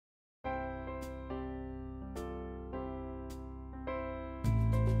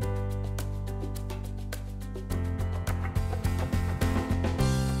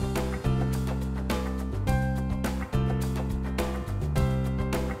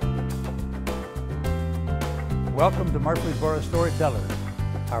Welcome to Murfreesboro Storytellers.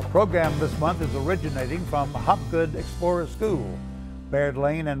 Our program this month is originating from Hopgood Explorer School, Baird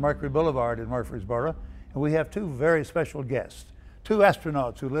Lane and Mercury Boulevard in Murfreesboro. And we have two very special guests, two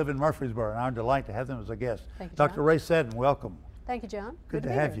astronauts who live in Murfreesboro, and our delight to have them as a guest. Thank you, John. Dr. Rhea Seddon, welcome. Thank you, John. Good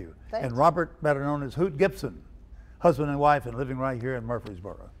to have you. Thanks. And Robert, better known as Hoot Gibson, husband and wife and living right here in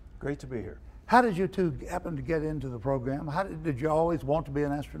Murfreesboro. Great to be here. How did you two happen to get into the program? Did you always want to be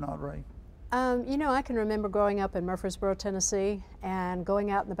an astronaut, Ray? You know, I can remember growing up in Murfreesboro, Tennessee, and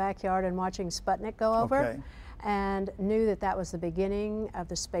going out in the backyard and watching Sputnik go over, and knew that that was the beginning of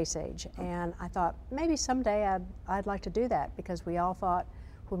the space age. And I thought maybe someday I'd like to do that, because we all thought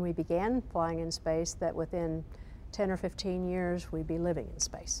when we began flying in space that within 10 or 15 years we'd be living in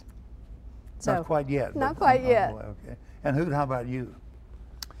space. So, not quite yet. Not quite yet. Okay. And Hoot, how about you?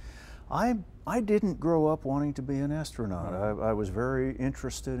 I didn't grow up wanting to be an astronaut. I was very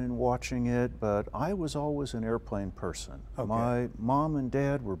interested in watching it, but I was always an airplane person. Okay. My mom and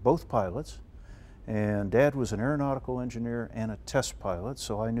dad were both pilots, and Dad was an aeronautical engineer and a test pilot,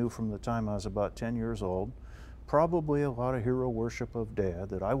 so I knew from the time I was about 10 years old, probably a lot of hero worship of Dad,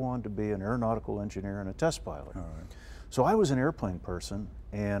 that I wanted to be an aeronautical engineer and a test pilot. All right. So I was an airplane person,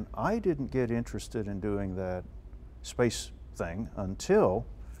 and I didn't get interested in doing that space thing until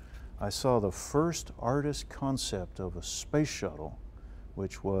I saw the first artist concept of a space shuttle,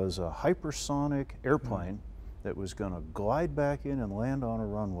 which was a hypersonic airplane that was going to glide back in and land on a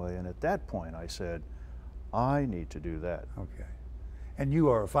runway. And at that point I said, I need to do that. Okay. And you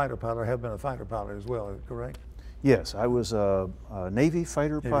are a fighter pilot, or have been a fighter pilot as well, correct? Yes, I was a Navy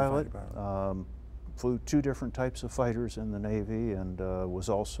fighter pilot. Pilot. Flew two different types of fighters in the Navy, and was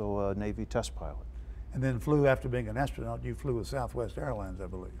also a Navy test pilot. And then flew, after being an astronaut, you flew with Southwest Airlines, I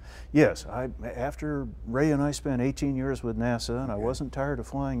believe. Yes, after Ray and I spent 18 years with NASA, and I wasn't tired of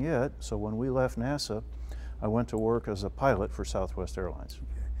flying yet, so when we left NASA, I went to work as a pilot for Southwest Airlines.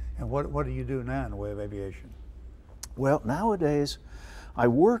 Okay. And what do you do now in the way of aviation? Well, nowadays, I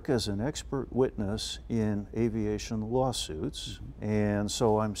work as an expert witness in aviation lawsuits, and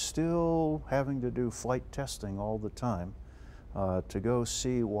so I'm still having to do flight testing all the time. To go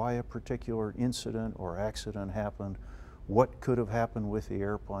see why a particular incident or accident happened, what could have happened with the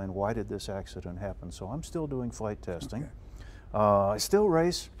airplane, why did this accident happen. So I'm still doing flight testing. Okay. I still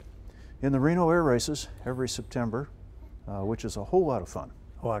race in the Reno Air Races every September, which is a whole lot of fun.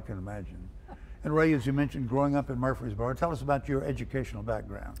 Oh, I can imagine. And Ray, as you mentioned, growing up in Murfreesboro, tell us about your educational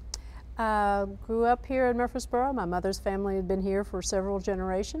background. Grew up here in Murfreesboro. My mother's family had been here for several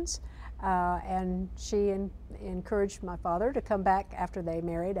generations. And she encouraged my father to come back after they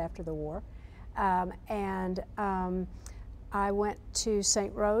married after the war. I went to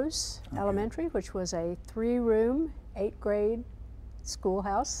St. Rose Elementary, which was a 3-room, 8th grade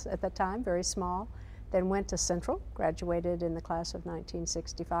schoolhouse at that time, very small. Then went to Central, graduated in the class of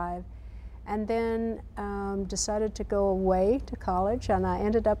 1965, and then decided to go away to college, and I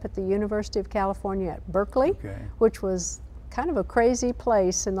ended up at the University of California at Berkeley, which was kind of a crazy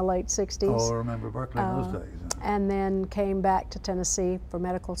place in the late 60s. Oh, I remember Berkeley in those days. And then came back to Tennessee for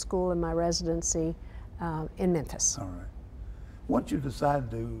medical school and my residency in Memphis. All right. Once you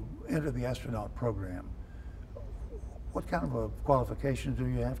decided to enter the astronaut program, what kind of qualifications do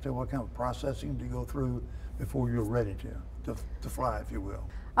you have to, what kind of processing do you go through before you're ready to fly, if you will?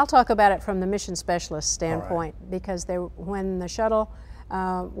 I'll talk about it from the mission specialist standpoint, because when the shuttle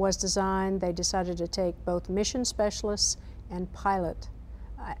was designed, they decided to take both mission specialists and pilot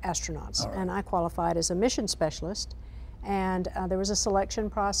astronauts. And I qualified as a mission specialist, and there was a selection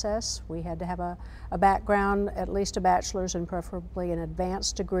process. We had to have a background, at least a bachelor's and preferably an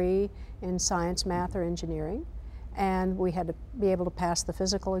advanced degree in science, math, or engineering. And we had to be able to pass the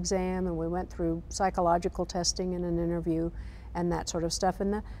physical exam, and we went through psychological testing and an interview and that sort of stuff.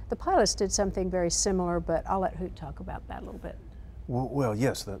 And the pilots did something very similar, but I'll let Hoot talk about that a little bit. Well,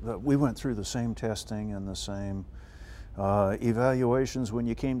 yes, we went through the same testing and the same evaluations. When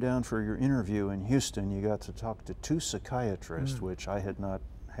you came down for your interview in Houston, you got to talk to 2 psychiatrists, which I had not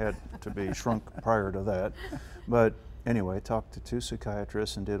had to be shrunk prior to that. But anyway, talked to 2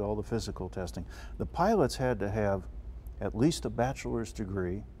 psychiatrists and did all the physical testing. The pilots had to have at least a bachelor's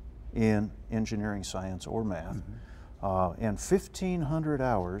degree in engineering, science, or math, and 1,500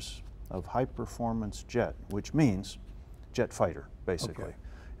 hours of high-performance jet, which means jet fighter, basically.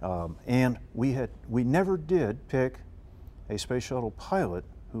 And we never did pick a space shuttle pilot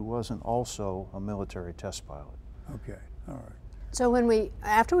who wasn't also a military test pilot. Okay, all right. So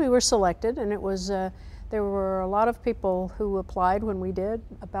after we were selected, and it was, there were a lot of people who applied when we did,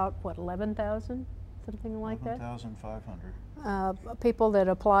 about what, 11,000, something like that? 11,500. people that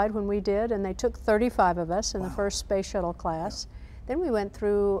applied when we did, and they took 35 of us in the first space shuttle class. Then we went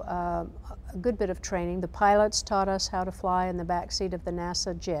through a good bit of training. The pilots taught us how to fly in the back seat of the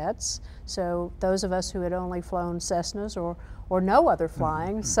NASA jets. So those of us who had only flown Cessnas or no other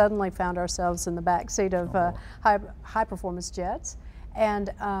flying suddenly found ourselves in the back seat of high performance jets. And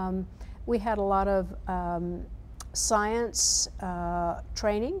we had a lot of science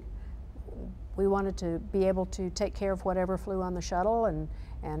training. We wanted to be able to take care of whatever flew on the shuttle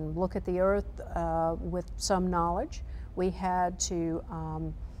and look at the Earth with some knowledge. We had to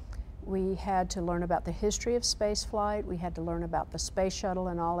learn about the history of space flight. We had to learn about the space shuttle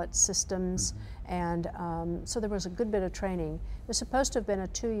and all its systems. And so there was a good bit of training. It was supposed to have been a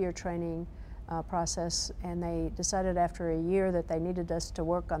 2-year training process, and they decided after a year that they needed us to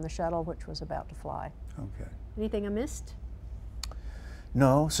work on the shuttle, which was about to fly. Okay. Anything I missed?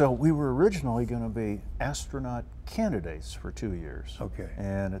 No, so we were originally going to be astronaut candidates for 2 years. Okay.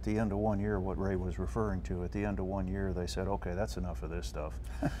 And at the end of 1 year, what Ray was referring to, at the end of 1 year, they said, okay, that's enough of this stuff.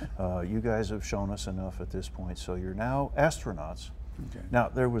 You guys have shown us enough at this point, so you're now astronauts. Okay. Now,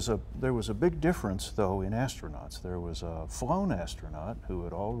 there was a big difference, though, in astronauts. There was a flown astronaut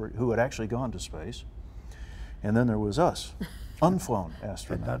who had actually gone to space, and then there was us, unflown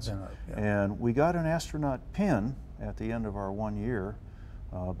astronauts. And we got an astronaut pin at the end of our 1 year,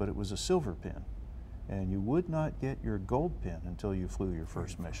 but it was a silver pin. And you would not get your gold pin until you flew your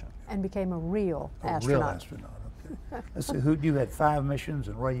first mission. And became a real astronaut. Real astronaut, okay. Let's see, Hoot, you had 5 missions,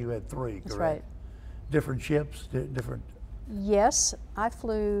 and Ray, you had 3, correct? That's right. Different ships, different... Yes, I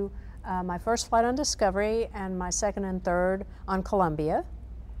flew my first flight on Discovery and my second and third on Columbia.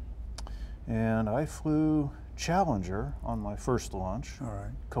 And I flew Challenger on my first launch, All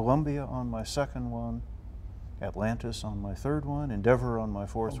right. Columbia on my second one, Atlantis on my third one, Endeavour on my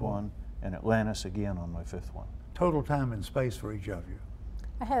fourth one, and Atlantis again on my 5th one. Total time in space for each of you?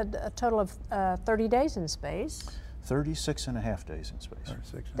 I had a total of 30 days in space. 36 and a half days in space.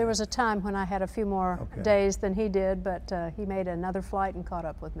 36. There was a time when I had a few more days than he did, but he made another flight and caught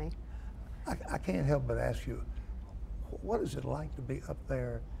up with me. I can't help but ask you, what is it like to be up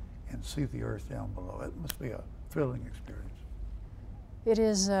there and see the Earth down below? It must be a thrilling experience. It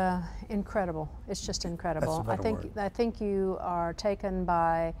is incredible. It's just incredible. That's a better word. I think you are taken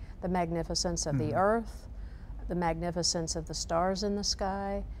by the magnificence of the Earth, the magnificence of the stars in the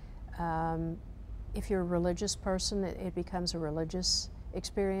sky. If you're a religious person, it becomes a religious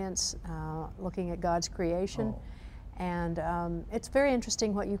experience, looking at God's creation. And it's very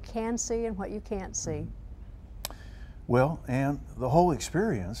interesting what you can see and what you can't see. Well, and the whole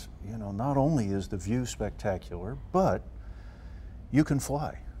experience, you know, not only is the view spectacular, but you can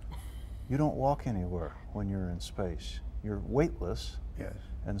fly. You don't walk anywhere when you're in space. You're weightless. Yes.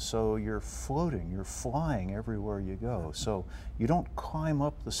 And so you're floating, you're flying everywhere you go. So you don't climb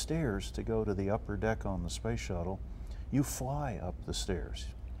up the stairs to go to the upper deck on the space shuttle. You fly up the stairs,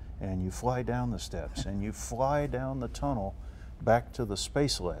 and you fly down the steps, and you fly down the tunnel back to the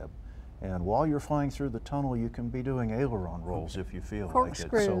space lab. And while you're flying through the tunnel, you can be doing aileron rolls if you feel like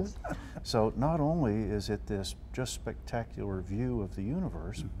it. So not only is it this just spectacular view of the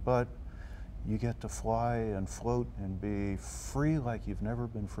universe, but you get to fly and float and be free like you've never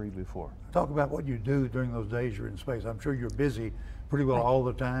been free before. Talk about what you do during those days you're in space. I'm sure you're busy pretty well all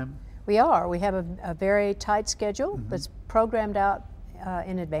the time. We are. We have a very tight schedule that's programmed out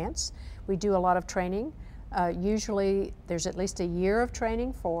in advance. We do a lot of training. Usually there's at least a year of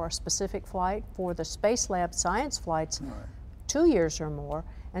training for a specific flight. For the Space Lab science flights, 2 years or more.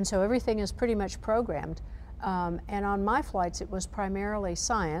 And so everything is pretty much programmed. And on my flights, it was primarily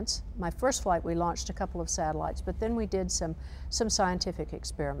science. My first flight, we launched a couple of satellites, but then we did some scientific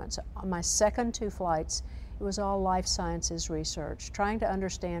experiments. On my second 2 flights, it was all life sciences research, trying to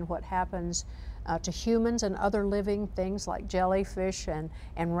understand what happens to humans and other living things like jellyfish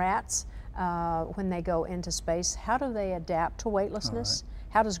and rats when they go into space. How do they adapt to weightlessness?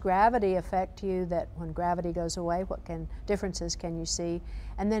 How does gravity affect you, that when gravity goes away, what differences can you see?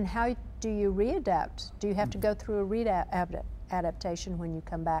 And then how do you readapt? Do you have to go through a adaptation when you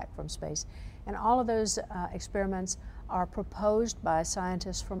come back from space? And all of those experiments are proposed by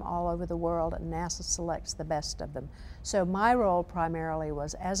scientists from all over the world, and NASA selects the best of them. So my role primarily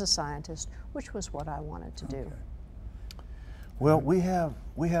was as a scientist, which was what I wanted to do. Well, we have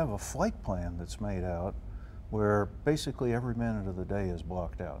a flight plan that's made out where basically every minute of the day is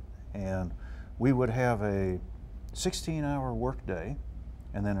blocked out. And we would have a 16-hour work day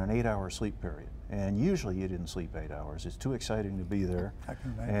and then an 8-hour sleep period. And usually you didn't sleep 8 hours. It's too exciting to be there.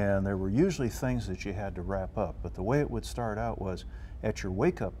 And there were usually things that you had to wrap up. But the way it would start out was at your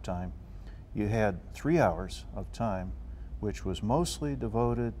wake-up time, you had 3 hours of time which was mostly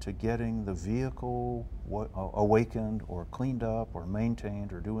devoted to getting the vehicle awakened or cleaned up or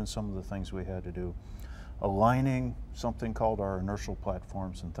maintained or doing some of the things we had to do, aligning something called our inertial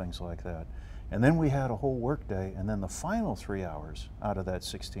platforms and things like that. And then we had a whole work day, and then the final 3 hours out of that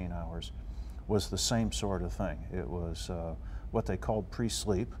 16 hours was the same sort of thing. It was what they called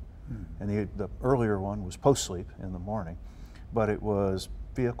pre-sleep, and the earlier one was post-sleep in the morning, but it was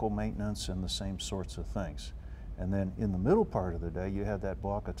vehicle maintenance and the same sorts of things. And then in the middle part of the day, you had that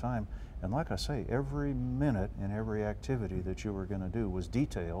block of time, and like I say, every minute and every activity that you were going to do was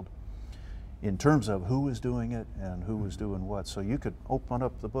detailed in terms of who was doing it and who was doing what. So you could open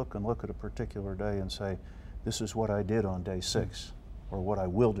up the book and look at a particular day and say, this is what I did on day 6, or what I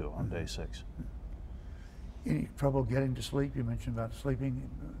will do on day 6. Any trouble getting to sleep? You mentioned about sleeping.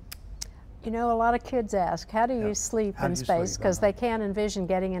 You know, a lot of kids ask, how do you sleep in space? Because they can't envision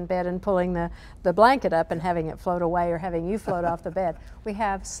getting in bed and pulling the blanket up and having it float away, or having you float off the bed. We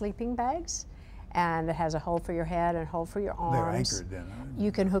have sleeping bags, and it has a hole for your head and a hole for your arms. They're anchored then.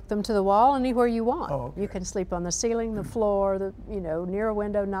 You can hook them to the wall anywhere you want. Oh, okay. You can sleep on the ceiling, the floor, near a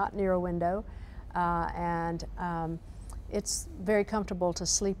window, not near a window. It's very comfortable to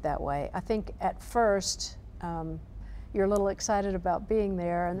sleep that way. I think at first, you're a little excited about being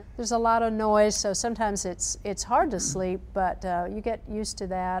there, and there's a lot of noise, so sometimes it's hard to sleep, but you get used to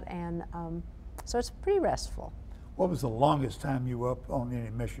that, and so it's pretty restful. What was the longest time you were up on any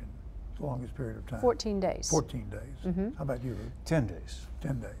mission? The longest period of time? 14 days. 14 days. How about you, Ruth? 10 days.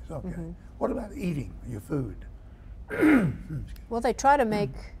 10 days, okay. What about eating your food? Well, they try to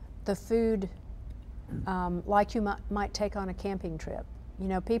make the food like you might take on a camping trip. You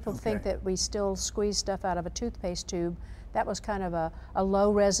know, people think that we still squeeze stuff out of a toothpaste tube. That was kind of a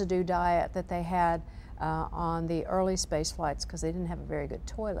low residue diet that they had on the early space flights, because they didn't have a very good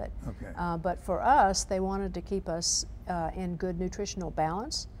toilet. But for us, they wanted to keep us in good nutritional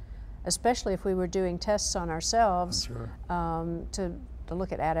balance, especially if we were doing tests on ourselves to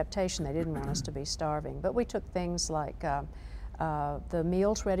look at adaptation. They didn't want us to be starving. But we took things like the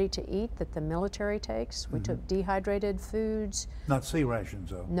meals ready to eat that the military takes. We took dehydrated foods. Not sea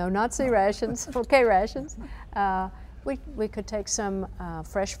rations, though. No, not sea rations, okay rations. We could take some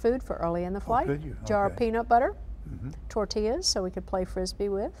fresh food for early in the flight. Could you? Jar of peanut butter, tortillas so we could play Frisbee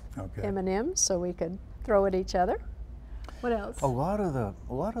with, M&Ms so we could throw at each other. What else? A lot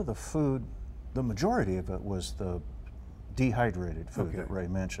of the food, the majority of it was the dehydrated food that Ray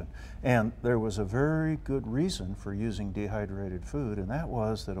mentioned. And there was a very good reason for using dehydrated food, and that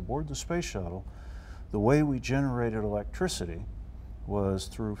was that aboard the space shuttle, the way we generated electricity was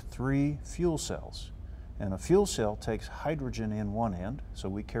through 3 fuel cells. And a fuel cell takes hydrogen in one end, so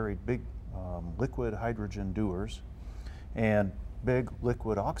we carried big liquid hydrogen dewars and big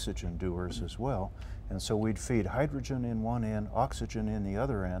liquid oxygen dewars as well. And so we'd feed hydrogen in one end, oxygen in the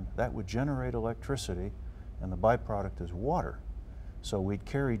other end. That would generate electricity, and the byproduct is water. So we'd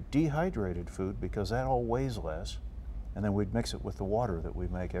carry dehydrated food because that all weighs less, and then we'd mix it with the water that we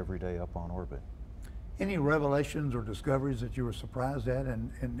make every day up on orbit. Any revelations or discoveries that you were surprised at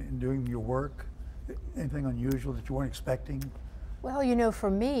in doing your work? Anything unusual that you weren't expecting? Well, you know,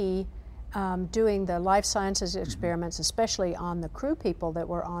 for me, doing the life sciences experiments, especially on the crew people that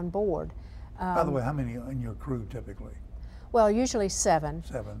were on board. By the way, how many in your crew typically? Well, usually 7.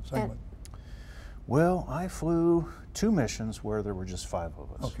 7, same with. Well, I flew 2 missions where there were just 5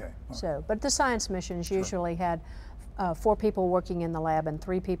 of us. Okay. So, but the science missions usually had 4 people working in the lab and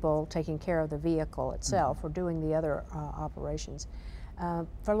 3 people taking care of the vehicle itself or doing the other operations.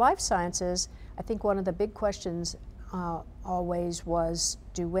 For life sciences, I think one of the big questions always was,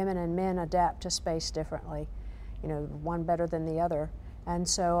 do women and men adapt to space differently? You know, one better than the other. And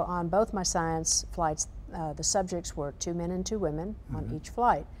so on both my science flights, the subjects were 2 men and 2 women on each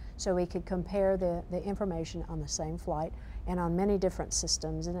flight. So we could compare the information on the same flight and on many different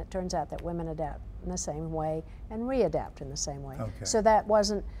systems, and it turns out that women adapt in the same way and readapt in the same way. So that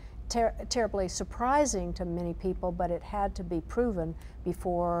wasn't terribly surprising to many people, but it had to be proven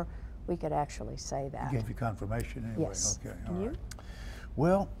before we could actually say that. It gave you confirmation anyway. Yes. Okay. And you?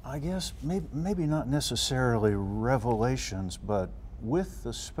 Well, I guess maybe not necessarily revelations, but with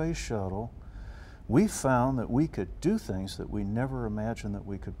the space shuttle, we found that we could do things that we never imagined that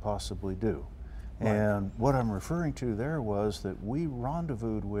we could possibly do. And what I'm referring to there was that we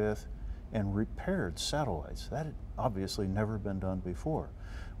rendezvoused with and repaired satellites. That had obviously never been done before.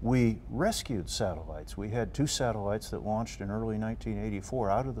 We rescued satellites. We had 2 satellites that launched in early 1984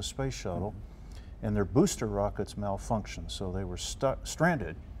 out of the space shuttle, and their booster rockets malfunctioned, so they were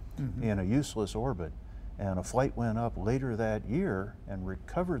stranded in a useless orbit. And a flight went up later that year and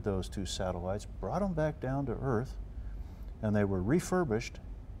recovered those 2 satellites, brought them back down to Earth, and they were refurbished,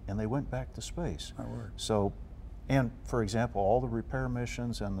 and they went back to space. My word. So, and for example, all the repair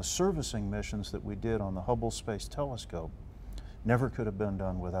missions and the servicing missions that we did on the Hubble Space Telescope never could have been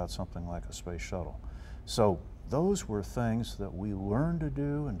done without something like a space shuttle. So those were things that we learned to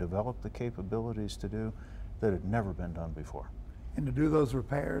do and developed the capabilities to do that had never been done before. And to do those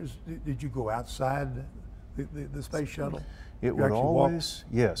repairs, did you go outside the space shuttle? It would always,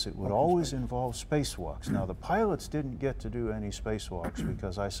 yes, it would always involve spacewalks. Now, the pilots didn't get to do any spacewalks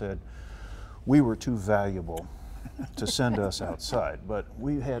because I said we were too valuable to send us outside, but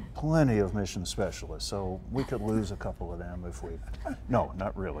we had plenty of mission specialists, so we could lose a couple of them if we, no,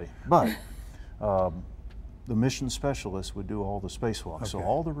 not really, but the mission specialists would do all the spacewalks. Okay. So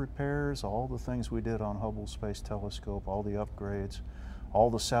all the repairs, all the things we did on Hubble Space Telescope, all the upgrades, all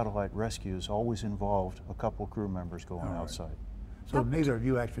the satellite rescues always involved a couple crew members going outside. So neither of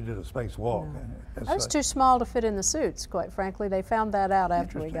you actually did a spacewalk? No. I was too small to fit in the suits, quite frankly. They found that out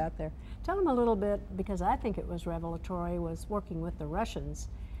after we got there. Tell them a little bit, because I think it was revelatory, was working with the Russians.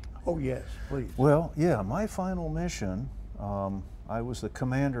 Oh yes, please. Well, yeah, my final mission, I was the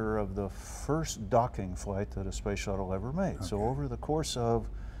commander of the first docking flight that a space shuttle ever made. Okay. So over the course of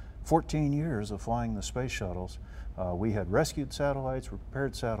 14 years of flying the space shuttles, we had rescued satellites,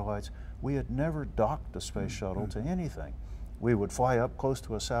 repaired satellites. We had never docked a space shuttle to anything. We would fly up close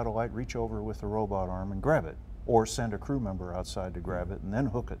to a satellite, reach over with the robot arm and grab it, or send a crew member outside to grab it and then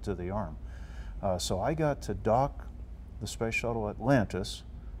hook it to the arm. So I got to dock the space shuttle Atlantis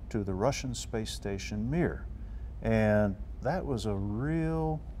to the Russian space station Mir. And that was a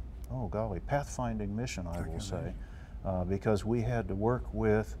real, oh golly, pathfinding mission, I will say, because we had to work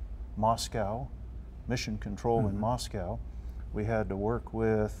with Moscow, mission control in Moscow. We had to work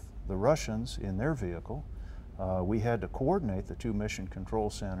with the Russians in their vehicle. We had to coordinate the two mission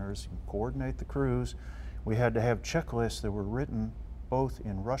control centers, coordinate the crews. We had to have checklists that were written both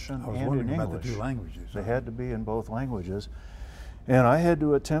in Russian and in English. About the two languages. They had to be in both languages. And I had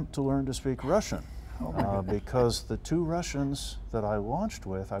to attempt to learn to speak Russian because the two Russians that I launched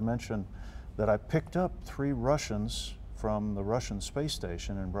with, I mentioned that I picked up 3 Russians from the Russian space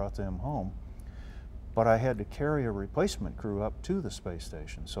station and brought them home. But I had to carry a replacement crew up to the space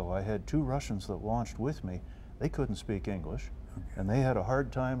station. So I had 2 Russians that launched with me. They couldn't speak English, and they had a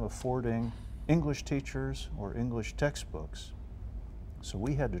hard time affording English teachers or English textbooks. So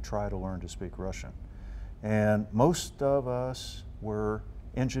we had to try to learn to speak Russian. And most of us were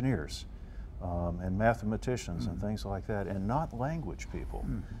engineers and mathematicians and things like that, and not language people.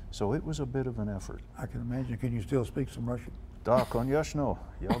 So it was a bit of an effort. I can imagine. Can you still speak some Russian? Da, конечно.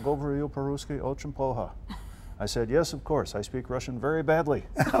 Я говорю по-русски очень плохо. I said, yes, of course. I speak Russian very badly.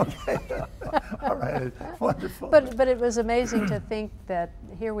 Okay. All right. Wonderful. But it was amazing to think that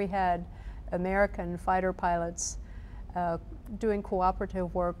here we had American fighter pilots doing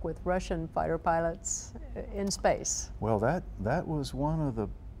cooperative work with Russian fighter pilots in space. Well, that was one of the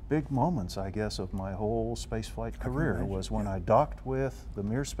big moments, I guess, of my whole spaceflight career, was when I docked with the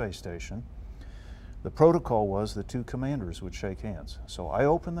Mir space station. The protocol was the 2 commanders would shake hands. So I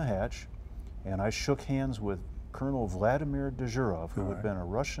opened the hatch, and I shook hands with Colonel Vladimir Dezhurov, who had been a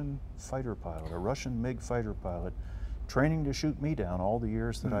Russian fighter pilot, a Russian MiG fighter pilot, training to shoot me down all the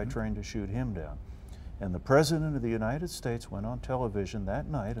years that I trained to shoot him down. And the President of the United States went on television that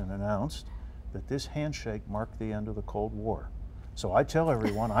night and announced that this handshake marked the end of the Cold War. So I tell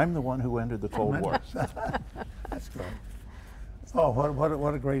everyone, I'm the one who ended the Cold War. That's great. Oh,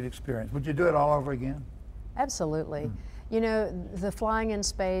 what a great experience. Would you do it all over again? Absolutely. You know, the flying in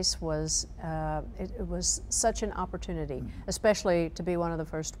space was, it was such an opportunity, especially to be one of the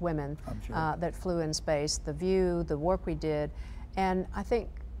first women that flew in space. The view, the work we did, and I think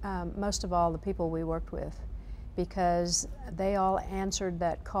most of all the people we worked with, because they all answered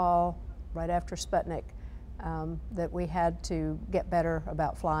that call right after Sputnik that we had to get better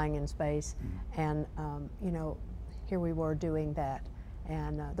about flying in space. And, you know, here we were doing that.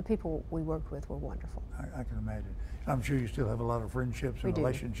 And the people we worked with were wonderful. I can imagine. I'm sure you still have a lot of friendships and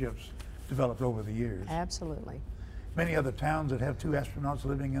relationships developed over the years. Absolutely. Many other towns that have 2 astronauts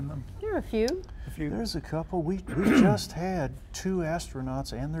living in them? There are a few. There's a couple. We just had 2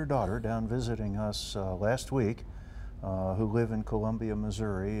 astronauts and their daughter down visiting us last week who live in Columbia,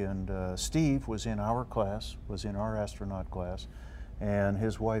 Missouri. And Steve was in our class, was in our astronaut class, and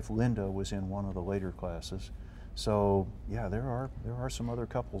his wife Linda was in one of the later classes. So yeah, there are some other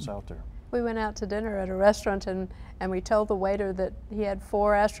couples out there. We went out to dinner at a restaurant and we told the waiter that he had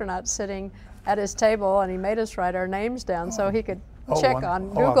 4 astronauts sitting at his table, and he made us write our names down so he could check on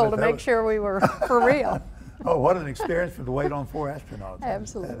Google to make sure we were for real. Oh, what an experience for to wait on 4 astronauts.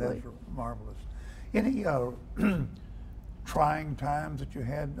 Absolutely. That's marvelous. Any trying times that you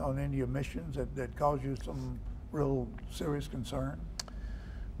had on any of your missions that caused you some real serious concern?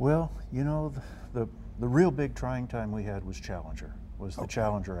 Well, you know, the real big trying time we had was Challenger, was the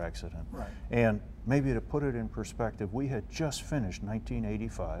Challenger accident. Right. And maybe to put it in perspective, we had just finished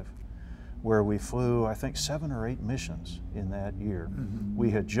 1985, where we flew, I think, 7 or 8 missions in that year. Mm-hmm.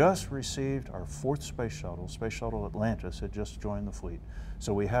 We had just received our 4th space shuttle Atlantis had just joined the fleet.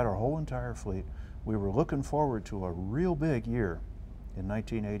 So we had our whole entire fleet. We were looking forward to a real big year in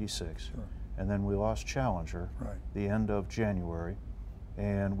 1986. Sure. And then we lost Challenger the end of January,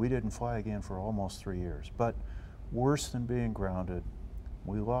 and we didn't fly again for almost 3 years. But worse than being grounded,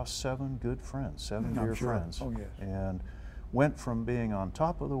 we lost 7 good friends, 7 dear friends. Oh, yes. And went from being on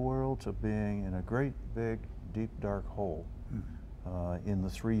top of the world to being in a great big deep dark hole in the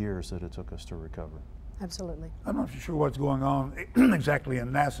 3 years that it took us to recover. Absolutely. I'm not sure what's going on exactly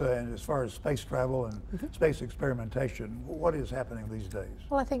in NASA and as far as space travel and space experimentation. What is happening these days?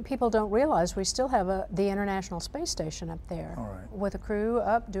 Well, I think people don't realize we still have the International Space Station up there. All right. With a crew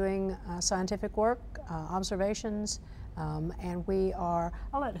up doing scientific work, observations, and we are,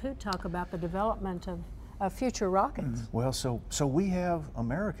 I'll let Hoot talk about the development of future rockets. Well, so we have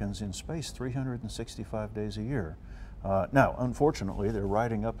Americans in space 365 days a year. Now, unfortunately, they're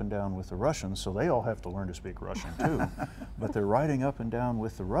riding up and down with the Russians, so they all have to learn to speak Russian too. But they're riding up and down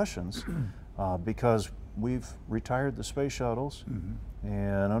with the Russians because we've retired the space shuttles,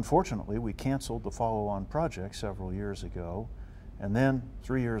 and unfortunately, we canceled the follow-on project several years ago. And then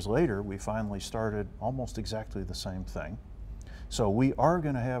 3 years later, we finally started almost exactly the same thing. So we are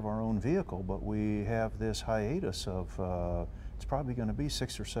going to have our own vehicle, but we have this hiatus of, it's probably going to be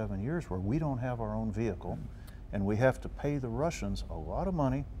 6 or 7 years where we don't have our own vehicle, and we have to pay the Russians a lot of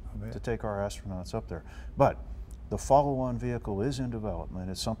money to take our astronauts up there. But the follow-on vehicle is in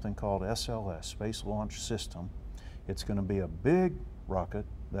development. It's something called SLS, Space Launch System. It's going to be a big rocket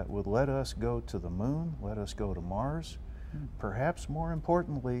that would let us go to the moon, let us go to Mars, perhaps more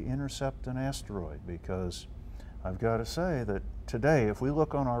importantly, intercept an asteroid, because I've got to say that today, if we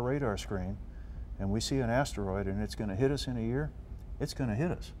look on our radar screen and we see an asteroid and it's going to hit us in a year, it's going to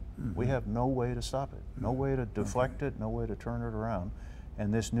hit us. We have no way to stop it, no way to deflect it, no way to turn it around,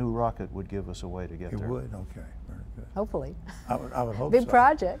 and this new rocket would give us a way to get there. It would, okay, very good. Hopefully. I would hope Big so.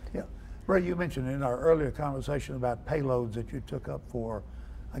 project. Yeah. Ray, you mentioned in our earlier conversation about payloads that you took up for,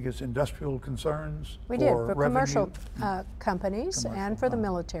 I guess, industrial concerns. We did, for revenue. commercial companies and for the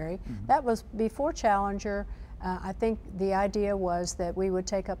military. That was before Challenger. I think the idea was that we would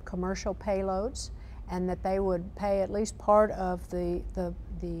take up commercial payloads and that they would pay at least part of the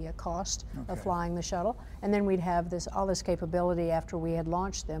cost of flying the shuttle, and then we'd have all this capability after we had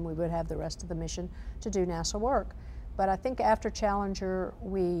launched them. We would have the rest of the mission to do NASA work. But I think after Challenger,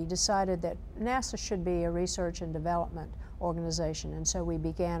 we decided that NASA should be a research and development organization, and so we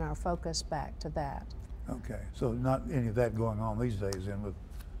began our focus back to that. Okay, so not any of that going on these days then with,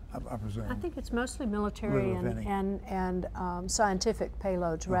 I presume? I think it's mostly military and scientific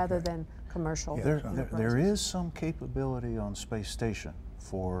payloads rather than commercial. There is some capability on Space Station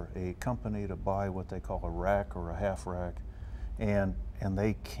for a company to buy what they call a rack or a half rack, and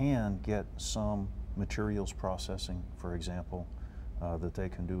they can get some materials processing, for example, that they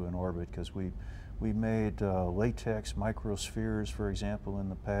can do in orbit, because we made latex microspheres, for example, in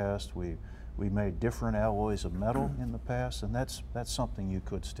the past. We made different alloys of metal in the past, and that's something you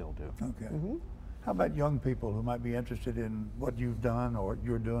could still do. Okay. How about young people who might be interested in what you've done or what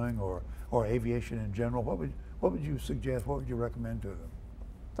you're doing, or aviation in general? What would you suggest? What would you recommend to them?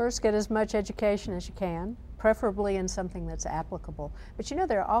 First, get as much education as you can, preferably in something that's applicable. But you know,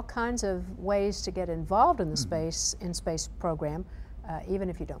 there are all kinds of ways to get involved in the space program, even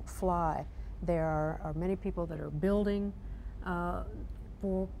if you don't fly. There are many people that are building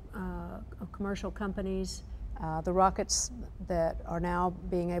for commercial companies. The rockets that are now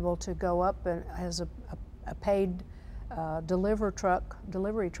being able to go up as a paid delivery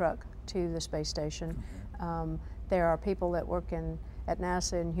truck to the space station. There are people that work at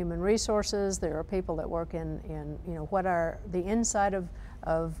NASA in human resources. There are people that work in what are the inside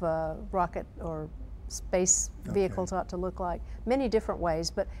of rocket or space vehicles ought to look like. Many different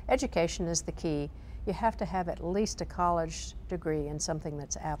ways, but education is the key. You have to have at least a college degree in something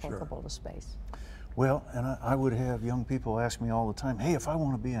that's applicable to space. Well, and I would have young people ask me all the time, hey, if I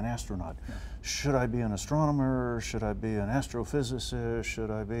want to be an astronaut, should I be an astronomer? Should I be an astrophysicist?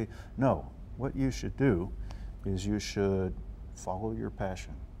 Should I be? No, what you should do is you should follow your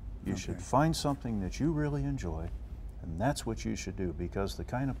passion. You should find something that you really enjoy, and that's what you should do, because the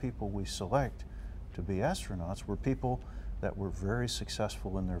kind of people we select to be astronauts were people that were very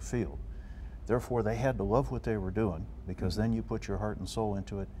successful in their field. Therefore, they had to love what they were doing, because then you put your heart and soul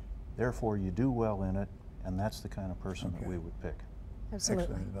into it. Therefore, you do well in it, and that's the kind of person that we would pick. Absolutely.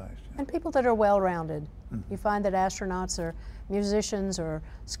 Excellent advice. Yeah. And people that are well-rounded. You find that astronauts are musicians or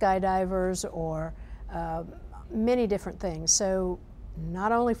skydivers or many different things. So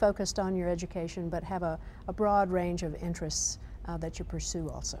not only focused on your education, but have a broad range of interests that you pursue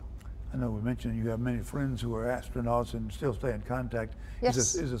also. I know we mentioned you have many friends who are astronauts and still stay in contact. Yes.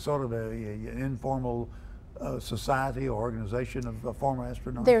 Is it sort of an informal society or organization of former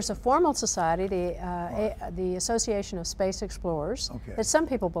astronauts? There's a formal society, the Association of Space Explorers, that some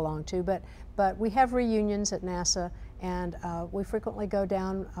people belong to, but we have reunions at NASA, and we frequently go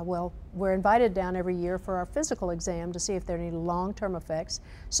down, well, we're invited down every year for our physical exam to see if there are any long-term effects,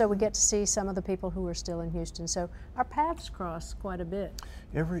 so we get to see some of the people who are still in Houston. So our paths cross quite a bit.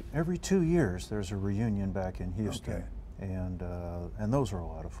 Every 2 years there's a reunion back in Houston. Okay. And those are a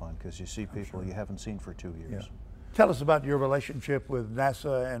lot of fun, because you see people you haven't seen for 2 years. Yeah. Tell us about your relationship with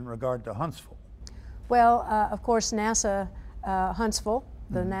NASA in regard to Huntsville. Well, of course, NASA Huntsville,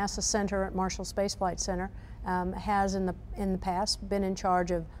 the NASA Center at Marshall Space Flight Center, has in the past been in charge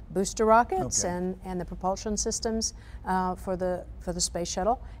of booster rockets and the propulsion systems for the space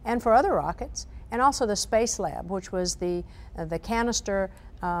shuttle and for other rockets, and also the Space Lab, which was the canister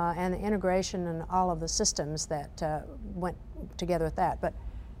and the integration and all of the systems that went together with that. But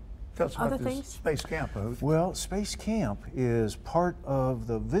tell us about other this things? Space Camp. Well, Space Camp is part of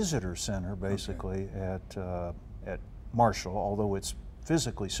the visitor center, basically, at Marshall, although it's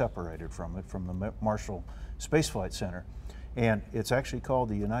physically separated from it, from the Marshall Space Flight Center. And it's actually called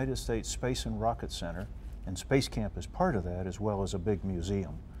the United States Space and Rocket Center, and Space Camp is part of that, as well as a big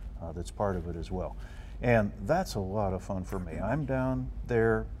museum that's part of it as well. And that's a lot of fun for me. I'm down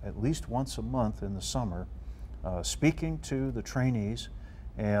there at least once a month in the summer, speaking to the trainees,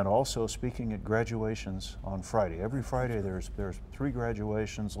 and also speaking at graduations on Friday. Every Friday there's 3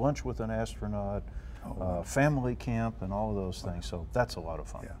 graduations, lunch with an astronaut, family camp, and all of those things. So that's a lot of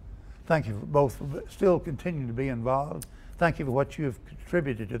fun. Yeah. Thank you both for still continuing to be involved. Thank you for what you have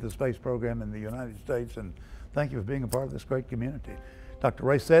contributed to the space program in the United States, and thank you for being a part of this great community. Dr.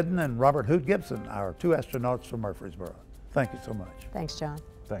 Rhea Seddon and Robert Hoot Gibson, our 2 astronauts from Murfreesboro. Thank you so much. thanks, John.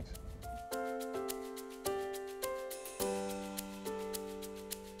 Thanks.